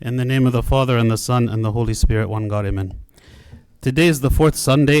In the name of the Father, and the Son, and the Holy Spirit, one God, amen. Today is the fourth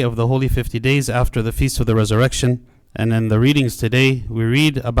Sunday of the Holy 50 Days after the Feast of the Resurrection. And in the readings today, we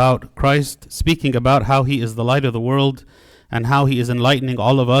read about Christ speaking about how he is the light of the world and how he is enlightening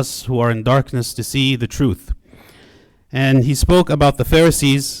all of us who are in darkness to see the truth. And he spoke about the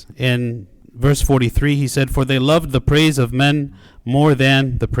Pharisees in verse 43. He said, "For they loved the praise of men more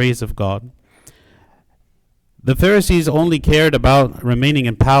than the praise of God." The Pharisees only cared about remaining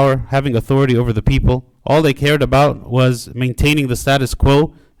in power, having authority over the people. All they cared about was maintaining the status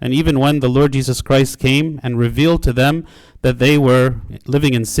quo. And even when the Lord Jesus Christ came and revealed to them that they were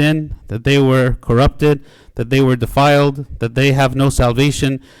living in sin, that they were corrupted, that they were defiled, that they have no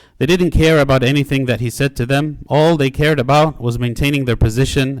salvation, they didn't care about anything that he said to them. All they cared about was maintaining their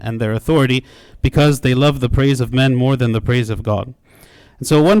position and their authority because they loved the praise of men more than the praise of God. And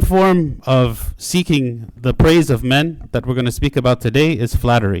so one form of seeking the praise of men that we're going to speak about today is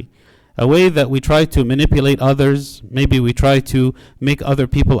flattery. A way that we try to manipulate others, maybe we try to make other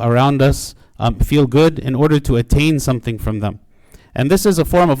people around us feel good in order to attain something from them. And this is a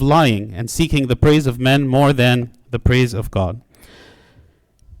form of lying and seeking the praise of men more than the praise of God.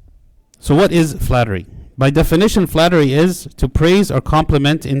 So what is flattery? By definition, flattery is to praise or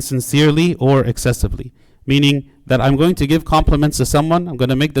compliment insincerely or excessively, meaning that I'm going to give compliments to someone, I'm going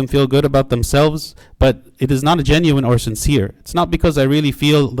to make them feel good about themselves, but it is not genuine or sincere. It's not because I really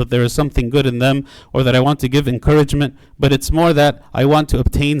feel that there is something good in them or that I want to give encouragement, but it's more that I want to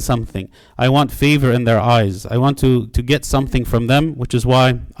obtain something. I want favor in their eyes. I want to get something from them, which is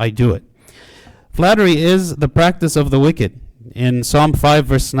why I do it. Flattery is the practice of the wicked. In Psalm 5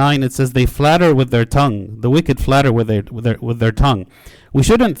 verse 9 it says, "They flatter with their tongue. The wicked flatter with their tongue." We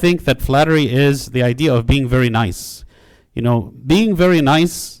shouldn't think that flattery is the idea of being very nice. You know, being very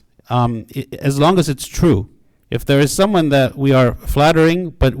nice, as long as it's true. If there is someone that we are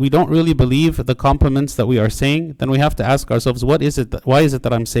flattering, but we don't really believe the compliments that we are saying, then we have to ask ourselves, why is it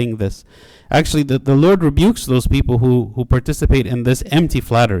that I'm saying this? Actually, the Lord rebukes those people who participate in this empty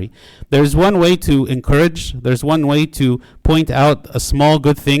flattery. There's one way to encourage. There's one way to point out a small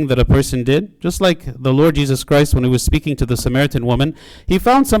good thing that a person did. Just like the Lord Jesus Christ, when he was speaking to the Samaritan woman, he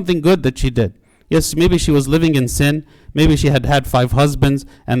found something good that she did. Yes, maybe she was living in sin. Maybe she had had 5 husbands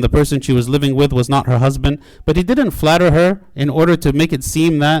and the person she was living with was not her husband. But he didn't flatter her in order to make it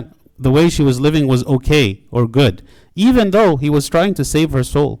seem that the way she was living was okay or good, even though he was trying to save her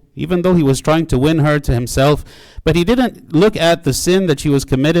soul, even though he was trying to win her to himself. But he didn't look at the sin that she was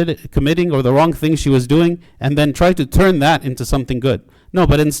committing or the wrong thing she was doing and then try to turn that into something good. No,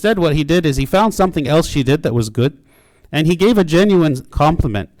 but instead what he did is he found something else she did that was good, and he gave a genuine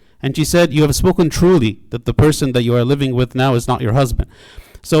compliment. And she said, "You have spoken truly, that the person that you are living with now is not your husband."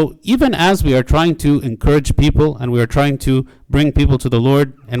 So even as we are trying to encourage people and we are trying to bring people to the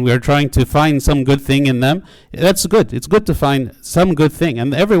Lord and we are trying to find some good thing in them, that's good. It's good to find some good thing,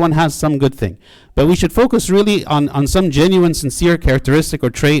 and everyone has some good thing. But we should focus really on some genuine, sincere characteristic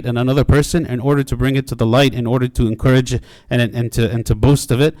or trait in another person in order to bring it to the light, in order to encourage and to boast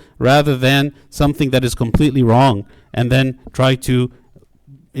of it, rather than something that is completely wrong and then try to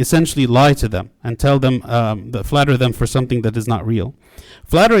essentially lie to them and tell them, flatter them for something that is not real.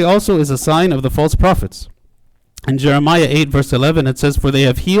 Flattery also is a sign of the false prophets. In Jeremiah 8 verse 11 it says, "For they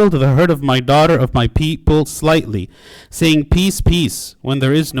have healed the hurt of my daughter of my people slightly, saying peace, peace, when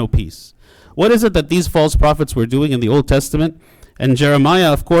there is no peace." What is it that these false prophets were doing in the Old Testament? And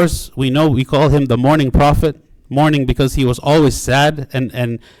Jeremiah, of course, we call him the mourning prophet. Mourning because he was always sad,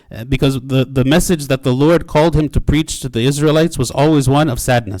 and because the message that the Lord called him to preach to the Israelites was always one of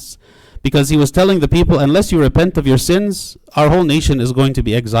sadness. Because he was telling the people, unless you repent of your sins, our whole nation is going to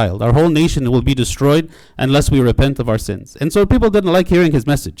be exiled. Our whole nation will be destroyed unless we repent of our sins. And so people didn't like hearing his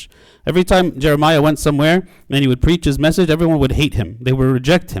message. Every time Jeremiah went somewhere and he would preach his message, everyone would hate him. They would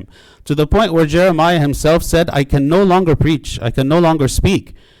reject him. To the point where Jeremiah himself said, "I can no longer preach. I can no longer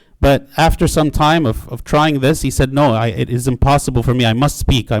speak." But after some time of trying this, he said, "No, it is impossible for me. I must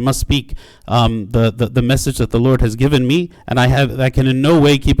speak. I must speak the message that the Lord has given me, and I can in no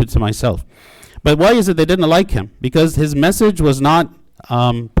way keep it to myself." But why is it they didn't like him? Because his message was not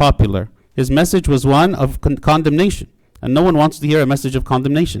popular. His message was one of condemnation. And no one wants to hear a message of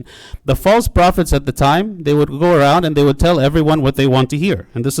condemnation. The false prophets at the time, they would go around and they would tell everyone what they want to hear.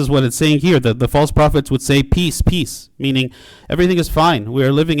 And this is what it's saying here, that the false prophets would say peace, peace, meaning everything is fine. We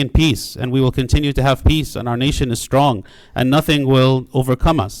are living in peace and we will continue to have peace and our nation is strong and nothing will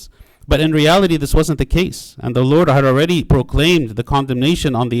overcome us. But in reality, this wasn't the case. And the Lord had already proclaimed the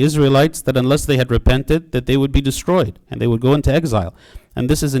condemnation on the Israelites that unless they had repented, that they would be destroyed and they would go into exile. And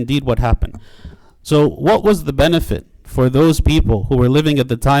this is indeed what happened. So what was the benefit for those people who were living at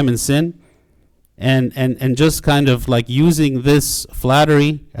the time in sin, and just kind of like using this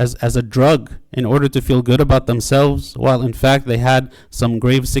flattery as a drug in order to feel good about themselves, while in fact they had some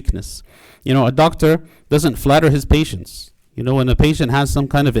grave sickness. A doctor doesn't flatter his patients. When a patient has some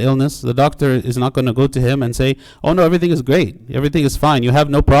kind of illness, the doctor is not going to go to him and say, "Oh no, everything is great, everything is fine, you have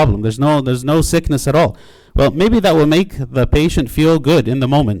no problem, there's no sickness at all." Well, maybe that will make the patient feel good in the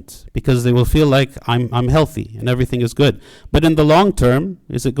moment, because they will feel like I'm healthy and everything is good. But in the long term,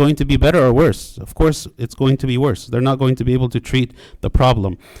 is it going to be better or worse? Of course, it's going to be worse. They're not going to be able to treat the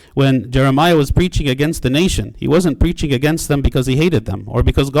problem. When Jeremiah was preaching against the nation, he wasn't preaching against them because he hated them or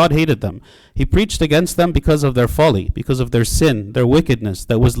because God hated them. He preached against them because of their folly, because of their sin, their wickedness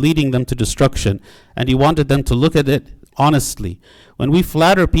that was leading them to destruction. And he wanted them to look at it honestly. When we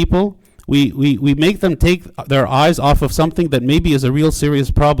flatter people, we make them take their eyes off of something that maybe is a real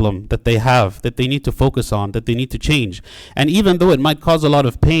serious problem that they have, that they need to focus on, that they need to change. And even though it might cause a lot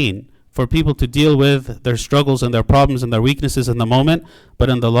of pain for people to deal with their struggles and their problems and their weaknesses in the moment, but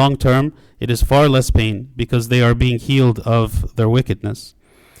in the long term, it is far less pain because they are being healed of their wickedness.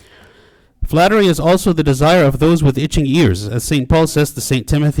 Flattery is also the desire of those with itching ears, as St. Paul says to St.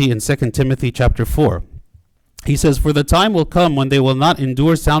 Timothy in 2 Timothy chapter 4. He says, "For the time will come when they will not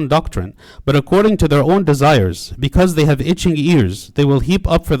endure sound doctrine, but according to their own desires, because they have itching ears, they will heap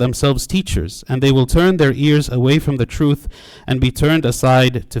up for themselves teachers, and they will turn their ears away from the truth and be turned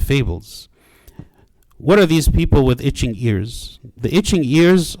aside to fables." What are these people with itching ears? The itching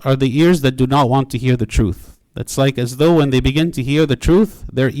ears are the ears that do not want to hear the truth. That's like as though when they begin to hear the truth,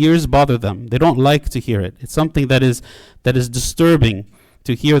 their ears bother them. They don't like to hear it. It's something that is disturbing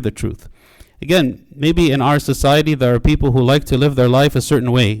to hear the truth. Again, maybe in our society there are people who like to live their life a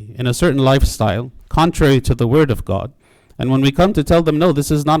certain way, in a certain lifestyle, contrary to the Word of God. And when we come to tell them, no,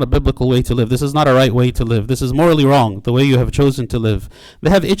 this is not a biblical way to live, this is not a right way to live, this is morally wrong, the way you have chosen to live, they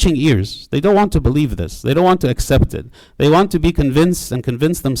have itching ears. They don't want to believe this. They don't want to accept it. They want to be convinced and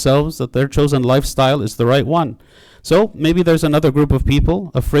convince themselves that their chosen lifestyle is the right one. So maybe there's another group of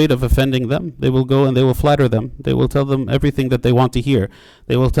people afraid of offending them. They will go and they will flatter them. They will tell them everything that they want to hear.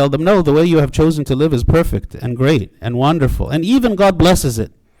 They will tell them, no, the way you have chosen to live is perfect and great and wonderful. And even God blesses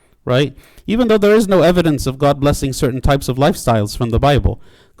it, right? Even though there is no evidence of God blessing certain types of lifestyles from the Bible,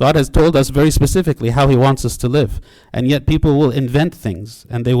 God has told us very specifically how He wants us to live. And yet people will invent things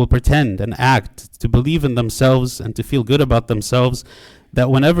and they will pretend and act to believe in themselves and to feel good about themselves, that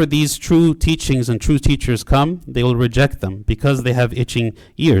whenever these true teachings and true teachers come, they will reject them because they have itching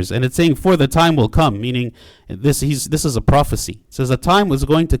ears. And it's saying, for the time will come, meaning this is a prophecy. It says a time was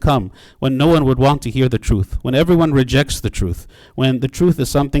going to come when no one would want to hear the truth, when everyone rejects the truth, when the truth is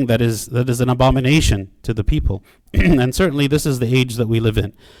something that is an abomination to the people. And certainly this is the age that we live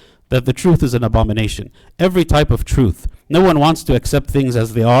in, that the truth is an abomination. Every type of truth. No one wants to accept things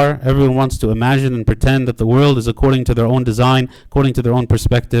as they are. Everyone wants to imagine and pretend that the world is according to their own design, according to their own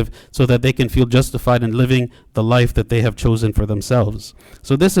perspective, so that they can feel justified in living the life that they have chosen for themselves.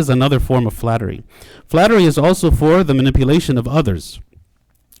 So this is another form of flattery. Flattery is also for the manipulation of others.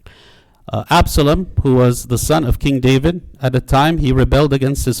 Absalom, who was the son of King David, at a time he rebelled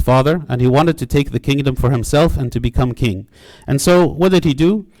against his father, and he wanted to take the kingdom for himself and to become king. And so what did he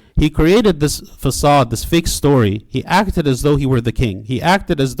do? He created this facade, this fake story. He acted as though he were the king. He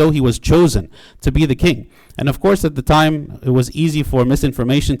acted as though he was chosen to be the king. And of course, at the time, it was easy for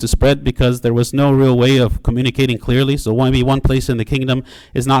misinformation to spread because there was no real way of communicating clearly. So maybe one place in the kingdom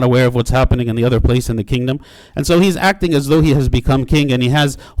is not aware of what's happening in the other place in the kingdom. And so he's acting as though he has become king, and he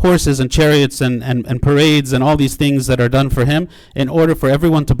has horses and chariots and parades and all these things that are done for him in order for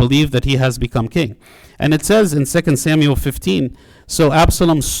everyone to believe that he has become king. And it says in 2 Samuel 15, so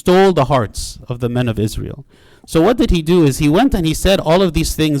Absalom stole the hearts of the men of Israel. So what did he do is he went and he said all of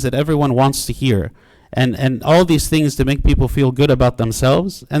these things that everyone wants to hear, and all these things to make people feel good about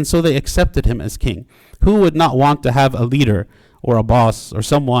themselves, and so they accepted him as king. Who would not want to have a leader or a boss or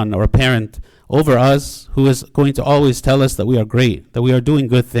someone or a parent over us who is going to always tell us that we are great, that we are doing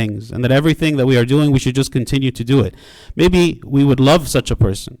good things, and that everything that we are doing, we should just continue to do it? Maybe we would love such a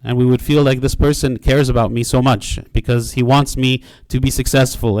person, and we would feel like this person cares about me so much because he wants me to be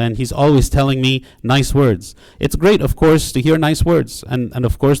successful, and he's always telling me nice words. It's great, of course, to hear nice words, and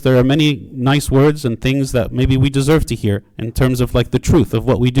of course there are many nice words and things that maybe we deserve to hear in terms of like the truth of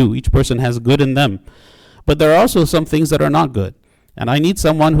what we do. Each person has good in them. But there are also some things that are not good. And I need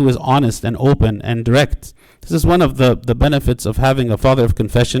someone who is honest and open and direct This is one of the benefits of having a father of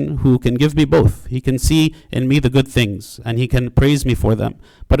confession who can give me both. He can see in me the good things, and he can praise me for them.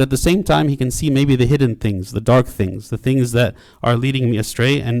 But at the same time, he can see maybe the hidden things, the dark things, the things that are leading me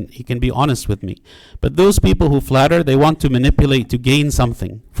astray, and he can be honest with me. But those people who flatter, they want to manipulate to gain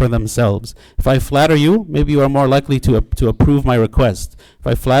something for themselves. If I flatter you, maybe you are more likely to approve my request. If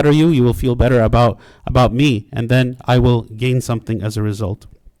I flatter you, you will feel better about me, and then I will gain something as a result.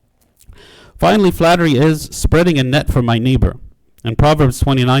 Finally, flattery is spreading a net for my neighbor. In Proverbs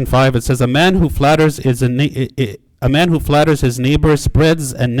 29:5, it says, "A man who flatters his neighbor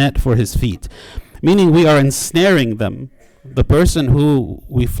spreads a net for his feet," meaning we are ensnaring them. The person who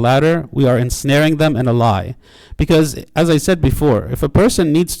we flatter, we are ensnaring them in a lie. Because, as I said before, if a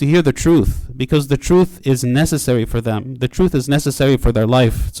person needs to hear the truth, because the truth is necessary for them, the truth is necessary for their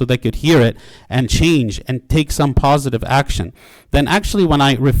life, so they could hear it and change and take some positive action, then actually when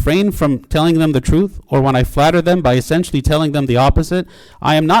I refrain from telling them the truth, or when I flatter them by essentially telling them the opposite,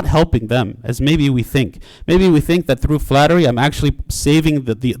 I am not helping them, as maybe we think. Maybe we think that through flattery, I'm actually saving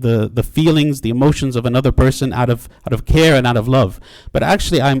the feelings, the emotions of another person out of care and out of love. But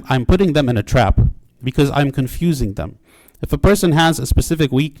actually, I'm putting them in a trap, because I'm confusing them. If a person has a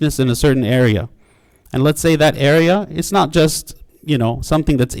specific weakness in a certain area, and let's say that area, it's not just,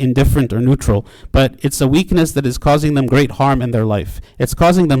 something that's indifferent or neutral, but it's a weakness that is causing them great harm in their life. It's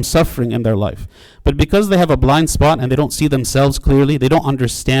causing them suffering in their life. But because they have a blind spot and they don't see themselves clearly, they don't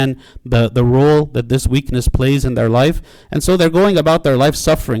understand the role that this weakness plays in their life, and so they're going about their life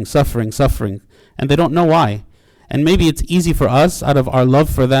suffering, and they don't know why. And maybe it's easy for us, out of our love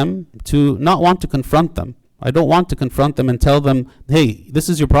for them, to not want to confront them. I don't want to confront them and tell them, hey, this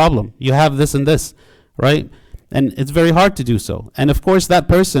is your problem. You have this and this, right? And it's very hard to do so. And of course, that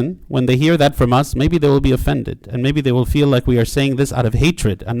person, when they hear that from us, maybe they will be offended. And maybe they will feel like we are saying this out of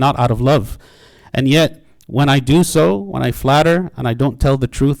hatred and not out of love. And yet, when I do so, when I flatter and I don't tell the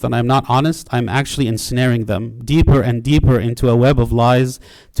truth and I'm not honest, I'm actually ensnaring them deeper and deeper into a web of lies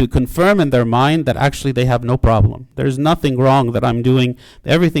to confirm in their mind that actually they have no problem. There's nothing wrong that I'm doing.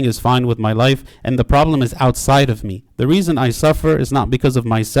 Everything is fine with my life, and the problem is outside of me. The reason I suffer is not because of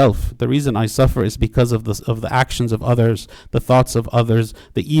myself. The reason I suffer is because of the actions of others, the thoughts of others,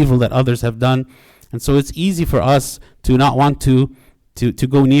 the evil that others have done. And so it's easy for us to not want to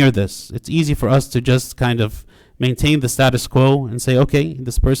go near this. It's easy for us to just kind of maintain the status quo and say, okay,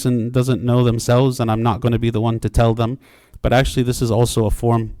 this person doesn't know themselves and I'm not going to be the one to tell them. But actually, this is also a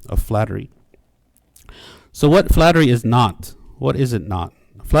form of flattery. So what flattery is not? What is it not?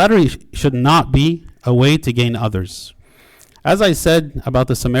 Flattery should not be a way to gain others. As I said about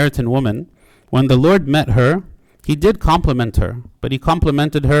the Samaritan woman, when the Lord met her, he did compliment her, but he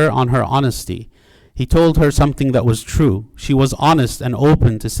complimented her on her honesty. He told her something that was true. She was honest and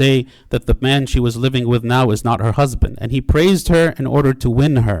open to say that the man she was living with now is not her husband. And he praised her in order to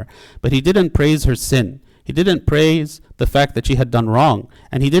win her. But he didn't praise her sin. He didn't praise the fact that she had done wrong.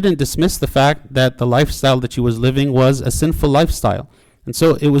 And he didn't dismiss the fact that the lifestyle that she was living was a sinful lifestyle. And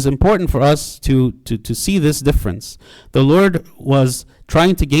so it was important for us to see this difference. The Lord was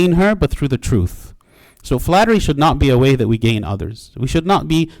trying to gain her, but through the truth. So flattery should not be a way that we gain others. We should not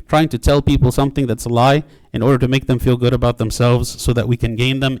be trying to tell people something that's a lie in order to make them feel good about themselves so that we can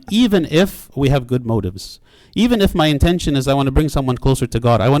gain them, even if we have good motives. Even if my intention is I want to bring someone closer to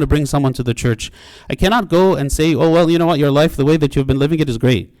God, I want to bring someone to the church. I cannot go and say, oh, well, you know what, your life, the way that you've been living it is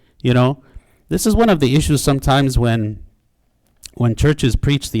great. This is one of the issues sometimes when churches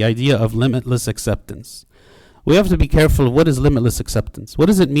preach the idea of limitless acceptance. We have to be careful of what is limitless acceptance. What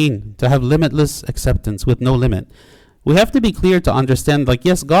does it mean to have limitless acceptance with no limit? We have to be clear to understand,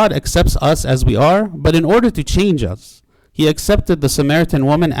 yes, God accepts us as we are, but in order to change us, he accepted the Samaritan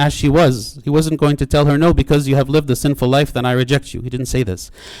woman as she was. He wasn't going to tell her, no, because you have lived a sinful life, then I reject you. He didn't say this.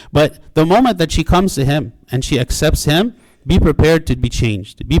 But the moment that she comes to him and she accepts him, be prepared to be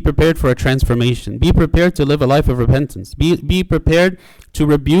changed. Be prepared for a transformation. Be prepared to live a life of repentance. Be prepared to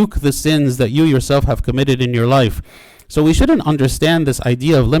rebuke the sins that you yourself have committed in your life. So we shouldn't understand this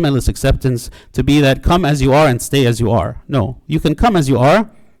idea of limitless acceptance to be that come as you are and stay as you are. No, you can come as you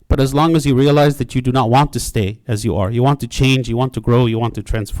are, but as long as you realize that you do not want to stay as you are. You want to change, you want to grow, you want to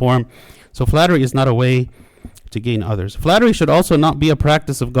transform. So flattery is not a way to gain others. Flattery should also not be a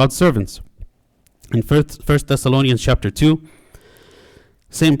practice of God's servants. In 1 Thessalonians chapter 2,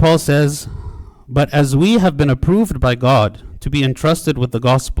 St. Paul says, "But as we have been approved by God to be entrusted with the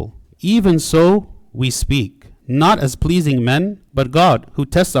gospel, even so we speak, not as pleasing men, but God, who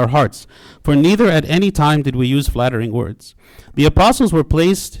tests our hearts. For neither at any time did we use flattering words. The apostles were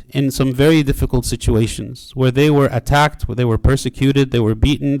placed in some very difficult situations where they were attacked, where they were persecuted, they were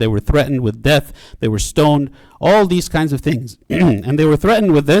beaten, they were threatened with death, they were stoned, all these kinds of things. And they were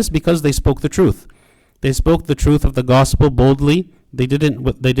threatened with this because they spoke the truth. They spoke the truth of the gospel boldly. They did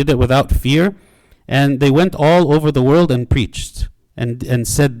it without fear. And they went all over the world and preached and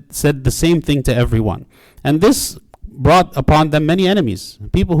said the same thing to everyone. And this brought upon them many enemies,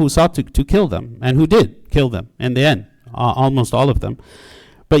 people who sought to kill them, and who did kill them in the end, almost all of them.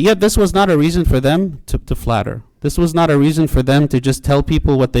 But yet this was not a reason for them to flatter. This was not a reason for them to just tell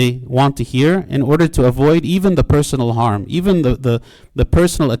people what they want to hear in order to avoid even the personal harm, even the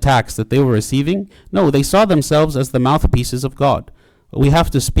personal attacks that they were receiving. No, they saw themselves as the mouthpieces of God. We have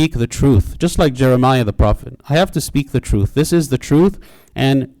to speak the truth, just like Jeremiah the prophet. I have to speak the truth. This is the truth.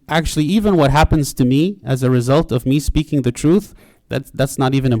 And actually, even what happens to me as a result of me speaking the truth, that's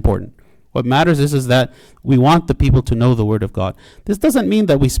not even important. What matters is that we want the people to know the word of God. This doesn't mean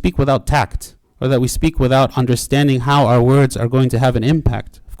that we speak without tact or that we speak without understanding how our words are going to have an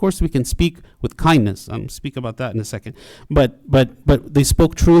impact. Of course, we can speak with kindness. I'll speak about that in a second. But they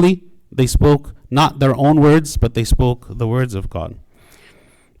spoke truly. They spoke not their own words, but they spoke the words of God.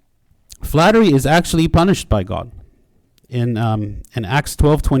 Flattery is actually punished by God. In Acts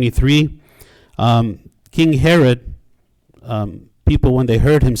 12:23, King Herod, people, when they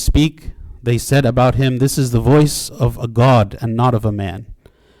heard him speak, they said about him, "This is the voice of a god and not of a man,"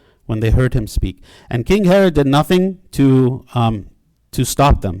 when they heard him speak. And King Herod did nothing to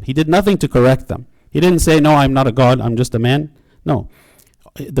stop them. He did nothing to correct them. He didn't say, "No, I'm not a god, I'm just a man." No.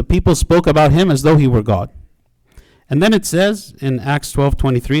 The people spoke about him as though he were God. And then it says in Acts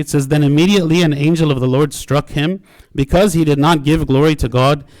 12:23, it says, "Then immediately an angel of the Lord struck him because he did not give glory to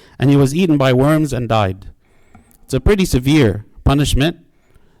God, and he was eaten by worms and died." It's a pretty severe punishment,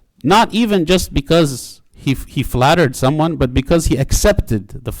 not even just because he flattered someone, but because he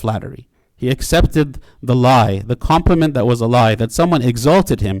accepted the flattery. He accepted the lie, the compliment that was a lie, that someone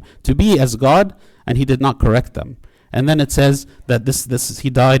exalted him to be as God, and he did not correct them. And then it says that he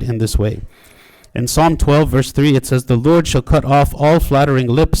died in this way. In Psalm 12, verse 3, it says, "The Lord shall cut off all flattering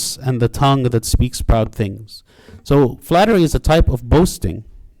lips and the tongue that speaks proud things." So flattery is a type of boasting,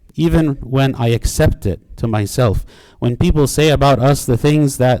 even when I accept it to myself. When people say about us the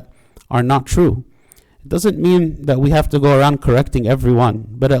things that are not true, it doesn't mean that we have to go around correcting everyone,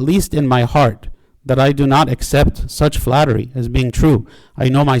 but at least in my heart, that I do not accept such flattery as being true. I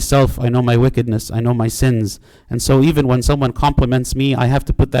know myself, I know my wickedness, I know my sins. And so even when someone compliments me, I have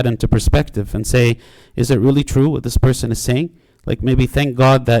to put that into perspective and say, is it really true what this person is saying? Like, maybe thank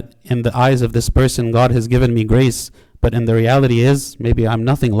God that in the eyes of this person, God has given me grace, but in the reality is, maybe I'm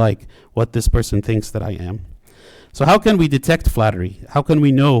nothing like what this person thinks that I am. So how can we detect flattery? How can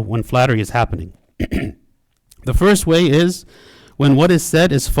we know when flattery is happening? The first way is when what is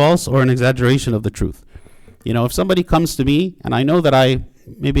said is false or an exaggeration of the truth. You know, if somebody comes to me and I know that I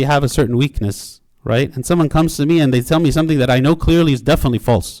maybe have a certain weakness, right? And someone comes to me and they tell me something that I know clearly is definitely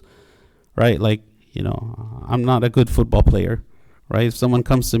false, right? Like, you know, I'm not a good football player, right? If someone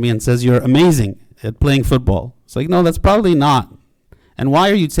comes to me and says, "You're amazing at playing football," it's like, no, that's probably not. And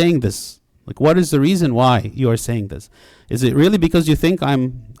why are you saying this? Like, what is the reason why you are saying this? Is it really because you think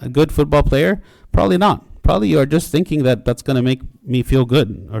I'm a good football player? Probably not. Probably you are just thinking that that's going to make me feel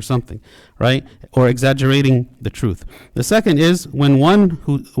good or something, right? Or exaggerating the truth. The second is when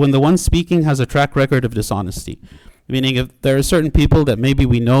the one speaking has a track record of dishonesty. Meaning, if there are certain people that maybe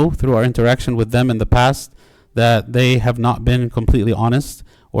we know through our interaction with them in the past that they have not been completely honest,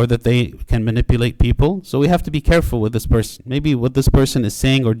 or that they can manipulate people. So we have to be careful with this person. Maybe what this person is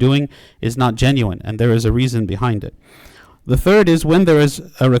saying or doing is not genuine, and there is a reason behind it. The third is when there is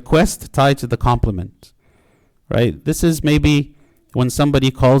a request tied to the compliment. Right? This is maybe when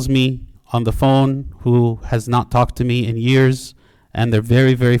somebody calls me on the phone who has not talked to me in years, and they're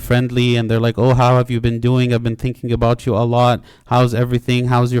very, very friendly, and they're like, "Oh, how have you been doing? I've been thinking about you a lot. How's everything?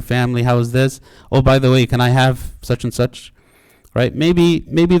 How's your family? How's this? Oh, by the way, can I have such and such?" Right? Maybe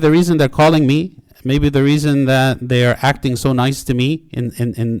the reason they're calling me, maybe the reason that they are acting so nice to me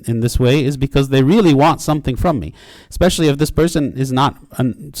in this way is because they really want something from me. Especially if this person is not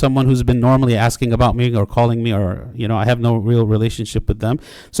someone who's been normally asking about me or calling me, or, you know, I have no real relationship with them.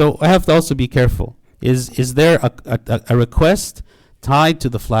 So I have to also be careful. Is there a request tied to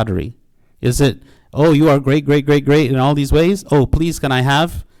the flattery? Is it, "Oh, you are great, great, great, great in all these ways. Oh, please, can I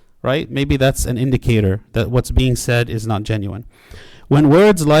have?" Right? Maybe that's an indicator that what's being said is not genuine. When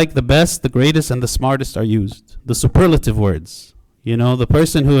words like the best, the greatest, and the smartest are used, the superlative words, You know, the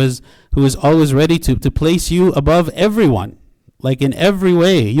person who is always ready to place you above everyone. Like in every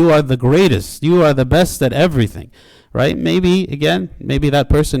way, you are the greatest. You are the best at everything, right? Maybe that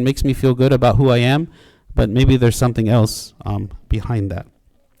person makes me feel good about who I am, but maybe there's something else behind that.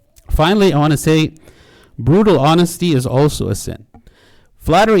 Finally, I want to say brutal honesty is also a sin.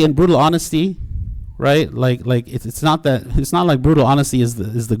 Flattery and brutal honesty, right? Like it's not like brutal honesty is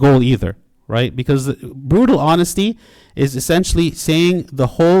the goal either, right? Because brutal honesty is essentially saying the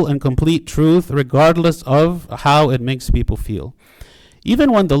whole and complete truth regardless of how it makes people feel.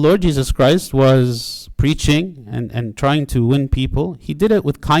 Even when the Lord Jesus Christ was preaching and trying to win people, he did it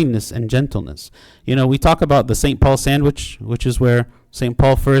with kindness and gentleness. You know, we talk about the St. Paul sandwich, which is where St.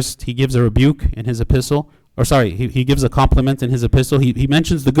 Paul first, he gives a rebuke in his epistle, he gives a compliment in his epistle. He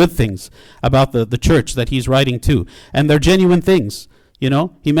mentions the good things about the church that he's writing to, and they're genuine things. You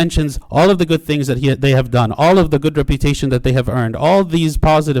know, he mentions all of the good things that they have done, all of the good reputation that they have earned, all these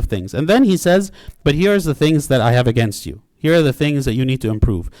positive things. And then he says, but here's the things that I have against you. Here are the things that you need to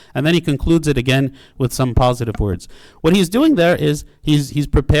improve. And then he concludes it again with some positive words. What he's doing there is he's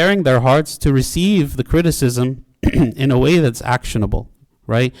preparing their hearts to receive the criticism in a way that's actionable,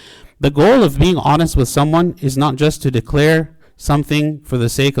 right? The goal of being honest with someone is not just to declare something for the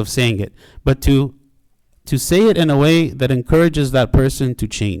sake of saying it, but to say it in a way that encourages that person to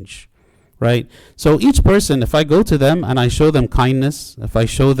change, right? So each person, if I go to them and I show them kindness, if I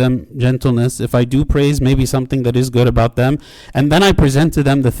show them gentleness, if I do praise maybe something that is good about them, and then I present to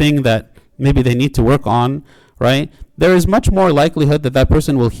them the thing that maybe they need to work on, right? There is much more likelihood that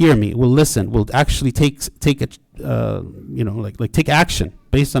person will hear me, will listen, will actually take action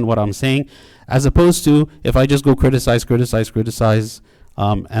based on what I'm saying, as opposed to if I just go criticize,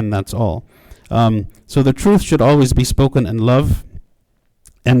 and that's all. So the truth should always be spoken in love,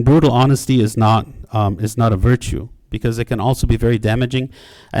 and brutal honesty is not a virtue, because it can also be very damaging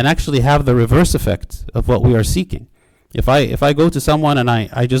and actually have the reverse effect of what we are seeking. If I go to someone and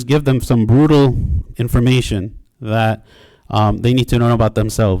I just give them some brutal information that they need to know about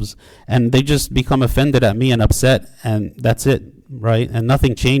themselves, and they just become offended at me and upset, and that's it, right? And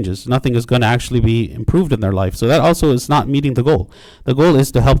nothing changes. Nothing is going to actually be improved in their life. So that also is not meeting the goal. The goal is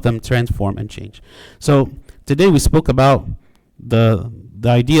to help them transform and change. So today we spoke about the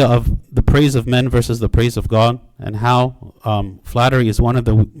idea of the praise of men versus the praise of God, and how flattery is one of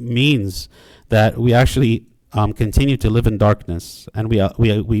the means that we actually continue to live in darkness, and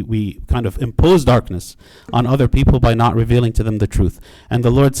we kind of impose darkness on other people by not revealing to them the truth. And the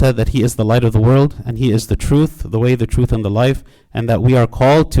Lord said that he is the light of the world, and he is the truth, the way, the truth, and the life, and that we are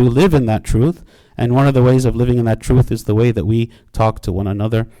called to live in that truth. And one of the ways of living in that truth is the way that we talk to one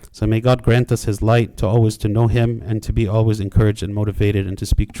another. So may God grant us his light to always to know him, and to be always encouraged and motivated, and to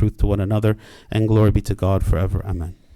speak truth to one another. And glory be to God forever. Amen.